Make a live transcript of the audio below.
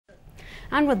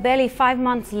And with barely 5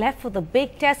 months left for the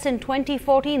big test in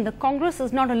 2014, the Congress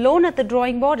is not alone at the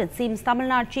drawing board. It seems Tamil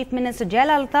Nadu Chief Minister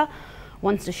Jayalalithaa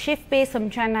wants to shift pace from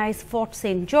Chennai's Fort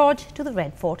St. George to the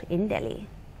Red Fort in Delhi.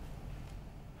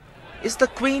 Is the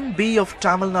Queen Bee of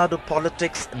Tamil Nadu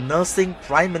politics nursing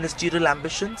prime ministerial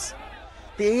ambitions?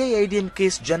 The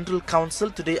AIADMK's General Council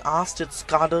today asked its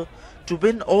cadre to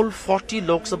win all 40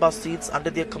 Lok Sabha seats under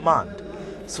their command,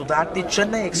 so that the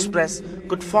Chennai Express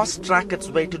could fast-track its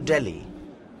way to Delhi.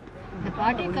 The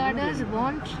party cadres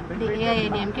want the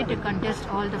AIADMK to contest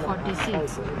all the 40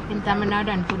 seats in Tamil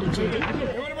Nadu and Puducherry.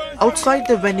 Outside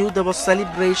the venue, there was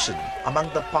celebration among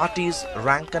the party's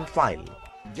rank and file.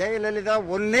 Jayalalithaa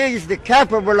only is the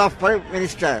capable of Prime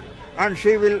Minister, and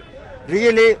she will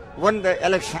really win the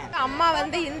election. Amma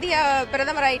வந்து India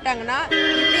பிரதமர் ஆயிட்டாங்கன்னா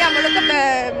India முழுக்க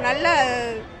நல்ல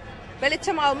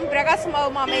வெளிச்சமாவும்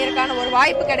பிரகாசமாவும் அமையறதுக்கான ஒரு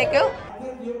வாய்ப்பு கிடைக்கும்.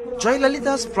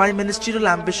 Jayalalitha's prime ministerial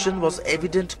ambition was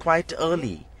evident quite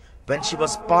early when she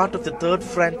was part of the third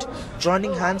front,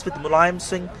 joining hands with Mulayam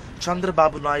Singh,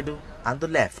 Chandrababu Naidu and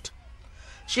the left.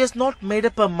 She has not made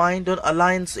up her mind on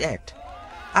alliance yet.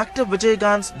 Actor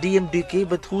Vijay's DMDK,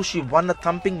 with whom she won a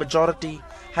thumping majority,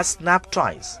 has snapped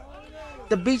ties.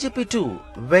 The BJP too,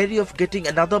 wary of getting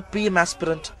another PM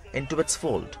aspirant into its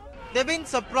fold. There have been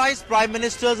surprise prime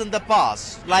ministers in the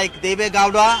past, like Deve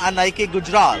Gowda and I.K.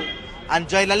 Gujral, and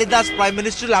Jayalalitha's prime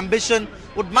ministerial ambition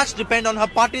would much depend on her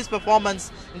party's performance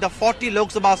in the 40 Lok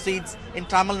Sabha seats in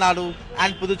Tamil Nadu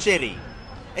and Puducherry.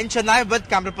 In Chennai with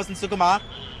camera person Sukumar,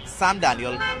 Sam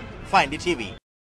Daniel, for NDTV.